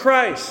need for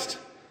Christ,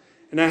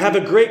 and I have a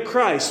great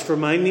Christ for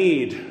my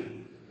need."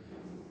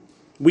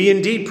 We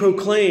indeed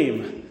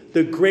proclaim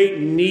the great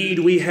need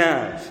we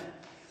have,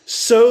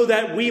 so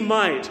that we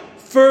might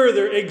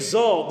further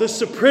exalt the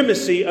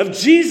supremacy of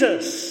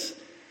Jesus.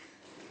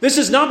 This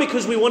is not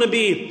because we want to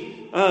be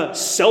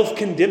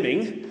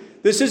self-condemning.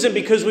 This isn't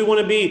because we want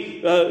to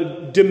be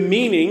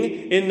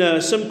demeaning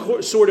in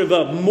some sort of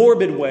a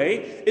morbid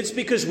way. It's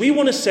because we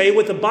want to say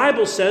what the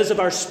Bible says of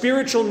our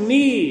spiritual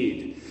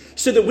need,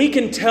 so that we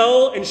can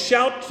tell and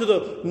shout to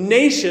the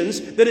nations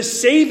that a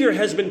Savior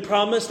has been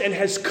promised and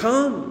has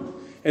come,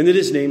 and that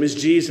His name is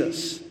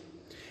Jesus.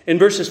 In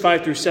verses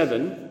 5 through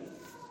 7,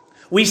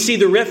 we see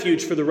the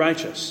refuge for the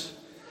righteous.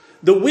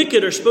 The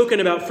wicked are spoken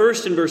about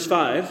first in verse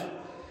 5,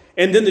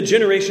 and then the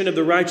generation of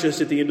the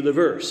righteous at the end of the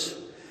verse.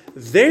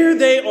 There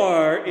they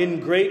are in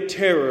great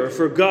terror,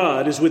 for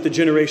God is with the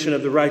generation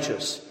of the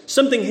righteous.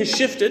 Something has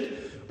shifted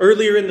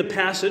earlier in the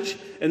passage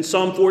in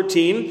Psalm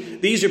 14.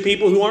 These are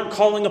people who aren't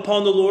calling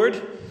upon the Lord.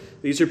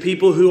 These are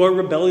people who are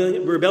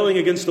rebelling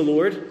against the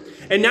Lord.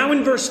 And now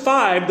in verse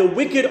 5, the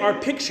wicked are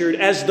pictured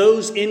as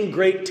those in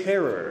great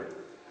terror.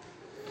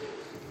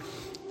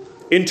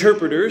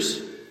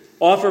 Interpreters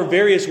offer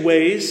various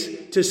ways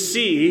to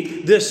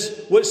see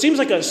this, what seems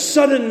like a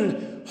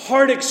sudden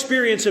hard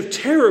experience of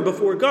terror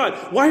before God.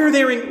 Why are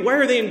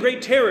they in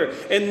great terror?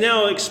 And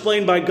now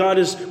explained by God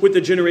is with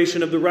the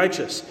generation of the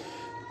righteous.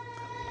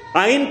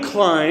 I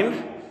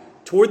incline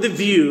toward the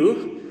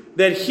view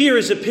that here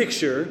is a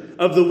picture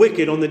of the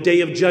wicked on the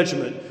day of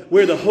judgment,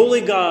 where the holy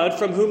God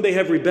from whom they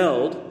have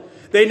rebelled,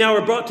 they now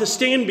are brought to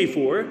stand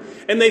before,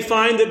 and they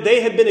find that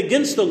they have been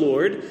against the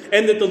Lord,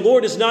 and that the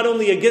Lord is not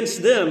only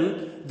against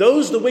them,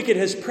 those the wicked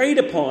has preyed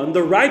upon,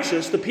 the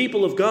righteous, the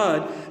people of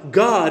God,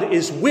 God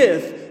is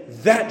with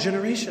that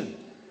generation,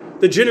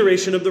 the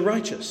generation of the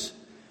righteous.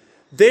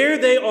 There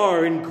they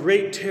are in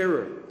great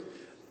terror.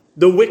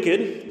 The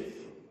wicked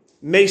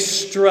may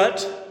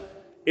strut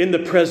in the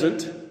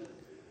present,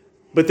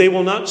 but they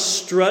will not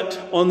strut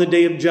on the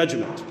day of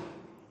judgment.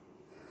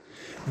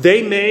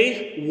 They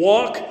may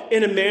walk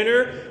in a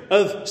manner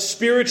of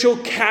spiritual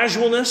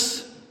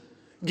casualness,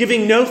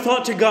 giving no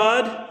thought to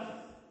God,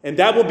 and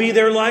that will be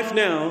their life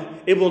now.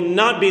 It will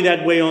not be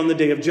that way on the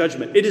day of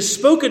judgment. It is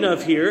spoken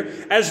of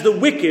here as the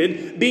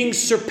wicked being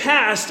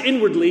surpassed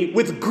inwardly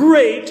with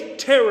great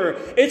terror.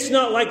 It's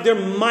not like they're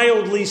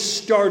mildly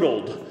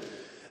startled.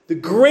 The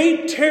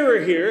great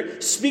terror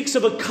here speaks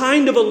of a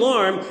kind of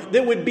alarm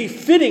that would be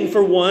fitting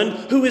for one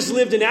who has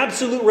lived in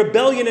absolute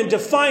rebellion and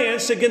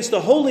defiance against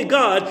the holy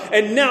God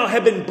and now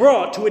have been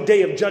brought to a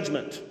day of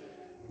judgment.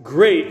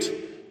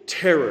 Great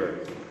terror.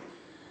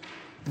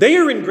 They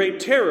are in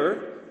great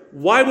terror.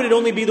 Why would it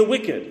only be the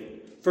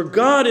wicked? For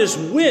God is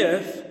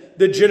with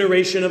the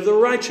generation of the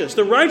righteous.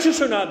 The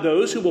righteous are not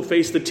those who will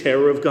face the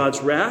terror of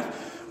God's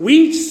wrath.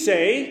 We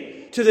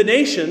say to the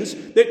nations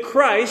that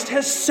Christ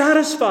has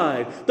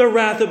satisfied the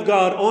wrath of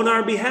God on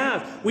our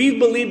behalf. We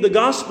believe the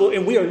gospel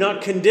and we are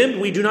not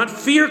condemned. We do not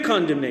fear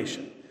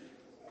condemnation.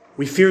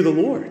 We fear the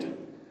Lord.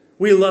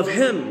 We love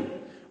Him.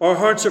 Our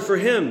hearts are for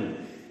Him.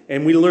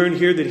 And we learn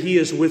here that He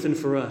is with and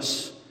for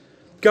us.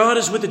 God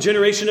is with the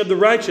generation of the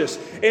righteous,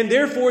 and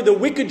therefore the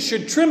wicked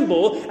should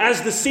tremble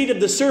as the seed of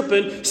the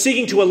serpent,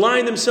 seeking to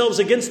align themselves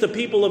against the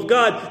people of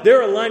God.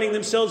 They're aligning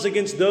themselves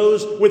against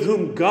those with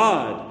whom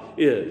God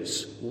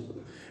is.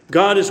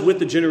 God is with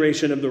the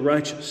generation of the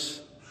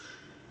righteous.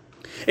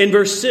 In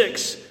verse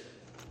 6,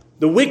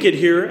 the wicked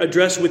here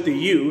addressed with the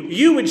you.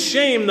 You would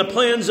shame the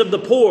plans of the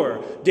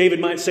poor,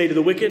 David might say to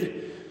the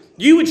wicked.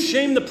 You would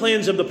shame the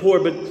plans of the poor,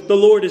 but the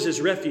Lord is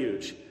his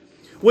refuge.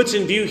 What's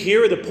in view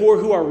here are the poor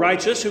who are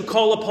righteous, who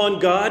call upon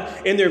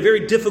God in their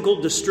very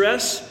difficult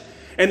distress.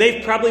 And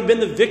they've probably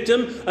been the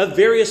victim of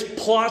various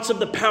plots of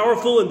the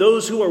powerful and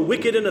those who are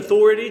wicked in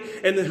authority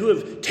and who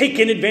have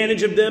taken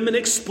advantage of them and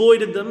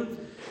exploited them,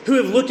 who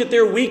have looked at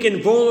their weak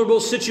and vulnerable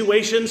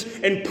situations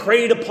and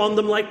preyed upon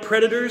them like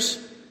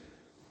predators.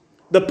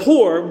 The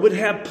poor would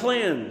have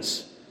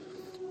plans.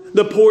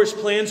 The poor's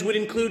plans would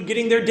include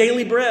getting their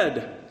daily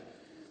bread,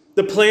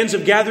 the plans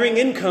of gathering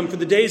income for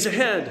the days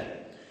ahead,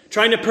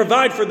 trying to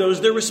provide for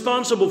those they're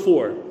responsible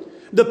for.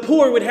 The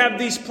poor would have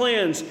these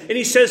plans. And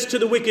he says to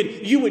the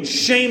wicked, you would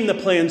shame the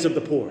plans of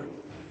the poor.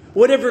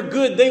 Whatever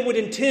good they would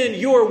intend,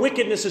 your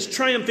wickedness is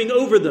triumphing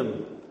over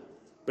them.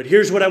 But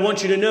here's what I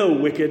want you to know,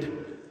 wicked.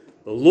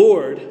 The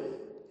Lord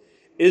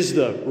is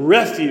the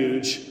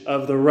refuge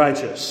of the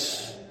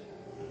righteous.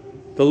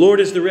 The Lord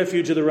is the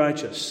refuge of the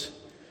righteous.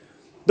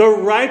 The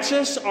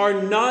righteous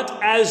are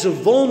not as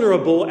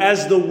vulnerable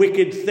as the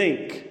wicked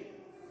think.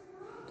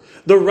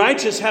 The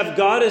righteous have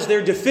God as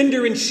their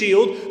defender and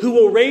shield, who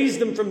will raise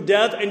them from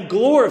death and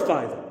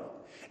glorify them.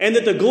 And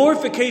that the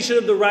glorification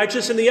of the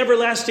righteous and the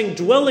everlasting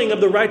dwelling of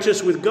the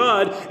righteous with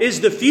God is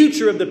the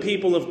future of the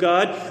people of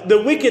God.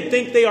 The wicked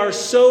think they are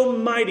so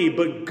mighty,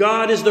 but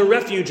God is the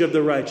refuge of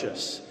the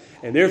righteous.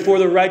 and therefore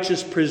the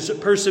righteous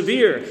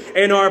persevere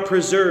and are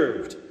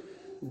preserved.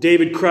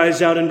 David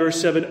cries out in verse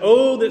 7,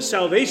 "Oh, that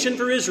salvation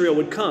for Israel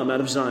would come out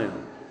of Zion."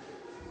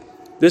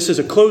 This is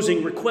a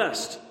closing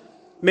request.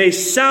 May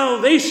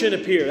salvation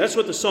appear. That's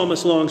what the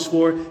psalmist longs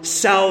for.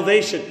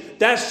 Salvation.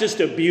 That's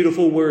just a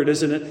beautiful word,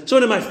 isn't it? It's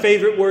one of my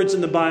favorite words in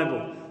the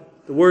Bible.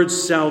 The word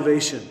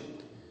salvation.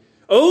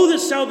 Oh, that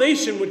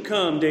salvation would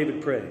come,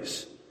 David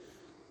prays.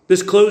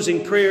 This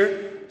closing prayer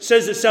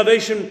says that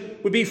salvation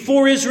would be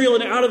for Israel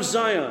and out of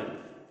Zion.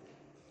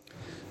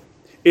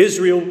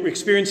 Israel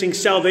experiencing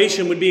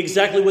salvation would be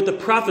exactly what the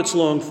prophets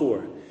long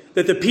for.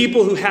 That the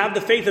people who have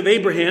the faith of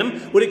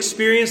Abraham would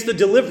experience the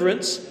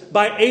deliverance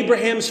by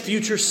Abraham's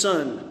future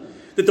son.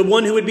 That the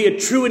one who would be a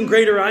true and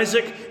greater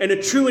Isaac and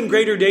a true and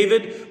greater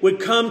David would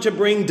come to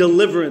bring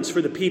deliverance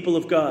for the people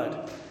of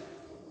God.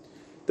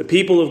 The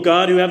people of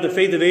God who have the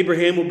faith of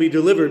Abraham will be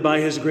delivered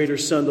by his greater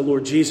son, the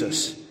Lord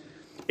Jesus.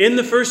 In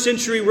the first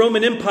century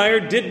Roman Empire,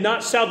 did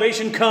not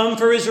salvation come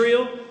for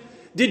Israel?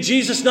 Did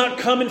Jesus not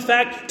come, in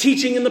fact,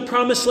 teaching in the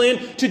promised land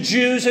to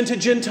Jews and to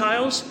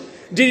Gentiles?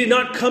 Did he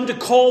not come to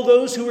call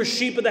those who were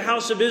sheep of the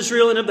house of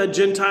Israel and of the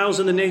Gentiles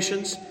and the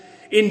nations?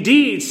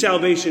 Indeed,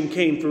 salvation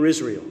came for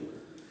Israel.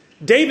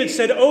 David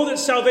said, "Oh, that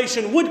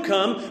salvation would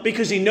come,"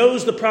 because he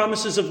knows the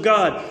promises of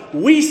God.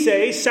 We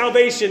say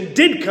salvation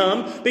did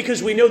come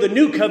because we know the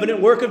new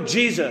covenant work of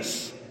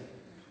Jesus.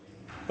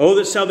 Oh,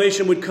 that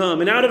salvation would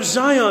come, and out of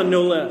Zion,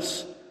 no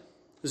less.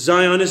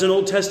 Zion is an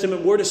Old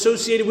Testament word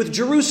associated with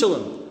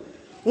Jerusalem.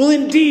 Well,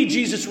 indeed,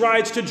 Jesus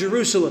rides to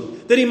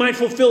Jerusalem that he might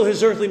fulfill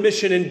his earthly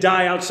mission and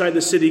die outside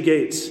the city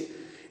gates.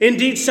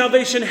 Indeed,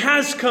 salvation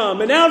has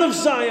come, and out of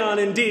Zion,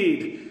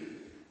 indeed,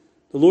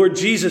 the Lord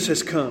Jesus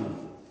has come,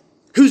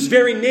 whose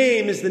very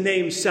name is the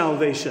name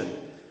salvation.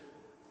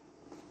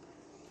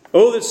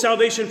 Oh, that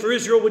salvation for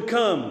Israel would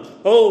come.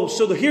 Oh,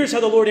 so here's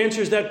how the Lord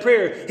answers that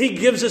prayer. He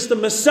gives us the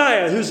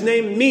Messiah, whose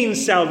name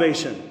means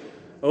salvation.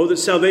 Oh, that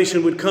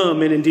salvation would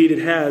come, and indeed it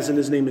has, and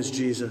his name is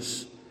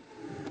Jesus.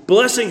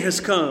 Blessing has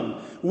come.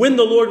 When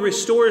the Lord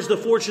restores the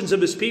fortunes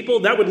of his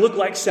people, that would look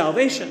like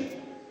salvation.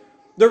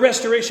 The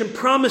restoration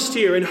promised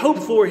here and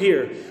hoped for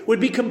here would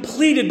be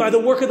completed by the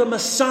work of the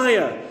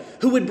Messiah,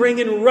 who would bring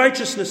in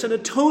righteousness and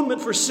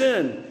atonement for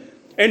sin,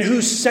 and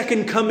whose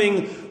second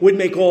coming would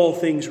make all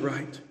things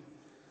right.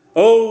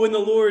 Oh,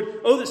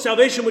 that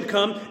salvation would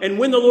come, and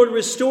when the Lord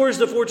restores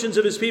the fortunes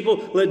of his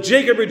people, let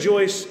Jacob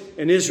rejoice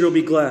and Israel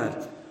be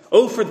glad.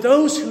 Oh, for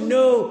those who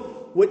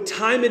know what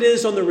time it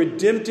is on the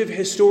redemptive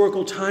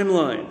historical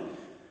timeline,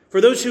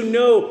 for those who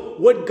know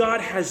what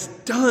God has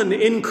done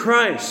in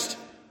Christ,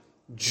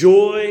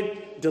 joy,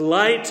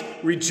 delight,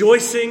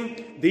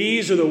 rejoicing,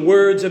 these are the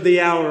words of the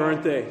hour,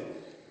 aren't they?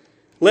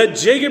 Let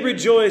Jacob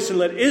rejoice and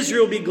let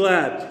Israel be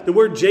glad. The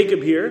word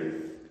Jacob here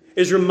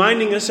is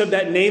reminding us of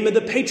that name of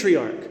the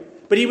patriarch.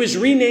 But he was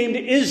renamed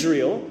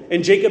Israel,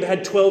 and Jacob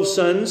had 12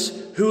 sons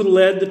who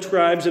led the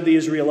tribes of the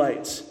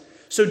Israelites.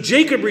 So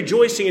Jacob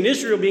rejoicing and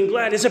Israel being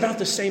glad is about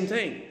the same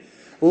thing.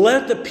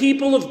 Let the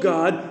people of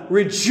God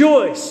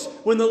rejoice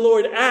when the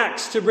Lord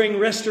acts to bring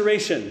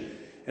restoration.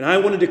 And I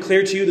want to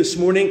declare to you this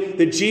morning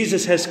that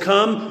Jesus has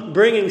come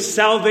bringing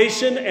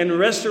salvation and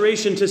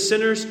restoration to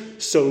sinners,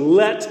 so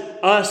let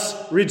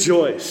us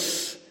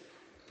rejoice.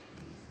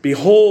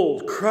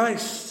 Behold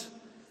Christ,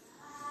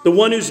 the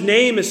one whose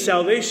name is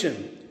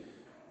salvation.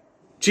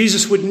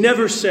 Jesus would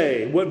never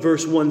say what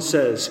verse 1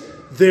 says,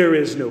 "There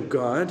is no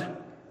God."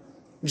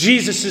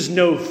 Jesus is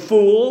no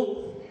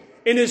fool.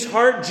 In his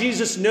heart,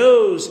 Jesus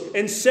knows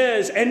and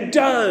says and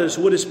does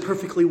what is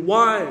perfectly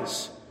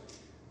wise.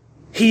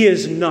 He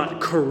is not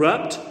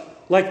corrupt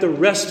like the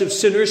rest of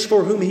sinners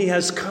for whom he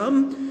has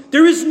come.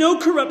 There is no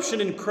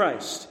corruption in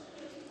Christ.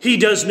 He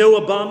does no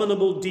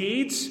abominable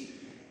deeds.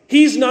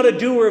 He's not a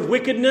doer of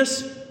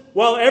wickedness.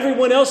 While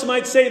everyone else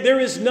might say there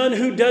is none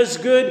who does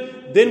good,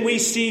 then we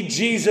see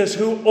Jesus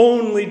who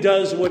only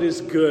does what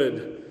is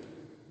good.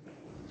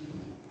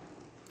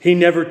 He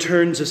never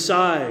turns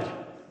aside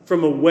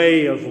from a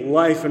way of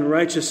life and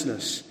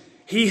righteousness.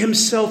 He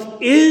himself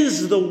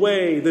is the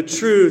way, the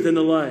truth, and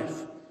the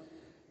life.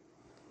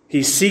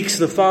 He seeks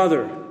the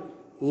Father,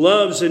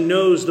 loves and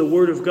knows the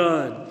Word of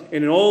God,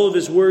 and in all of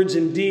his words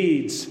and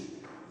deeds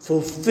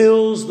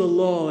fulfills the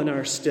law in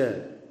our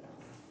stead.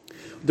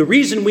 The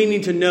reason we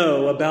need to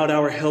know about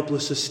our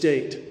helpless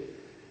estate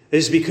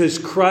is because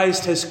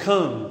Christ has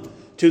come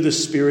to the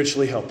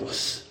spiritually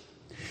helpless.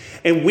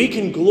 And we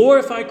can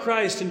glorify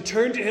Christ and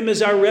turn to him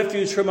as our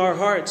refuge from our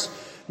hearts,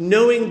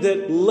 knowing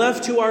that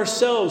left to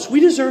ourselves, we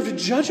deserve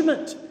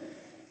judgment.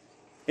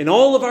 In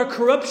all of our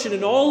corruption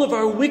and all of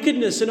our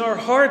wickedness in our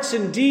hearts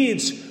and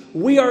deeds,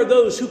 we are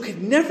those who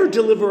could never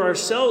deliver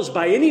ourselves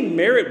by any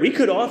merit we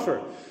could offer.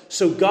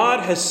 So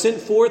God has sent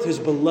forth his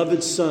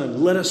beloved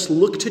Son. Let us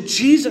look to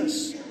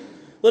Jesus.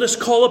 Let us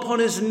call upon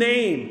his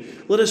name.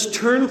 Let us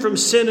turn from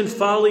sin and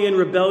folly and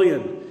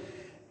rebellion.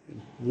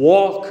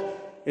 Walk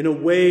in a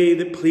way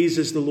that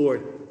pleases the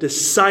Lord.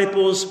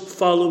 Disciples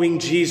following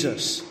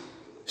Jesus.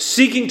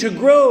 seeking to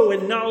grow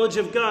in knowledge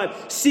of God,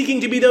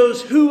 seeking to be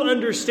those who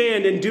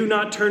understand and do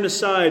not turn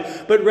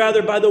aside, but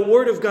rather by the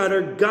Word of God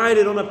are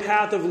guided on a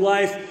path of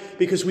life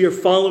because we are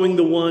following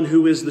the one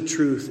who is the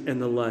truth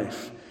and the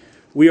life.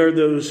 We are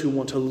those who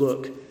want to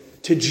look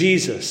to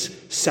Jesus.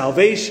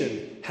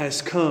 Salvation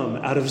has come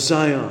out of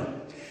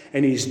Zion,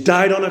 and He's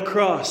died on a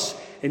cross,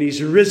 and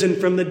He's risen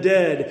from the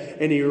dead,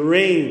 and He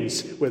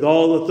reigns with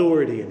all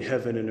authority in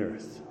heaven and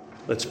earth.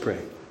 Let's pray.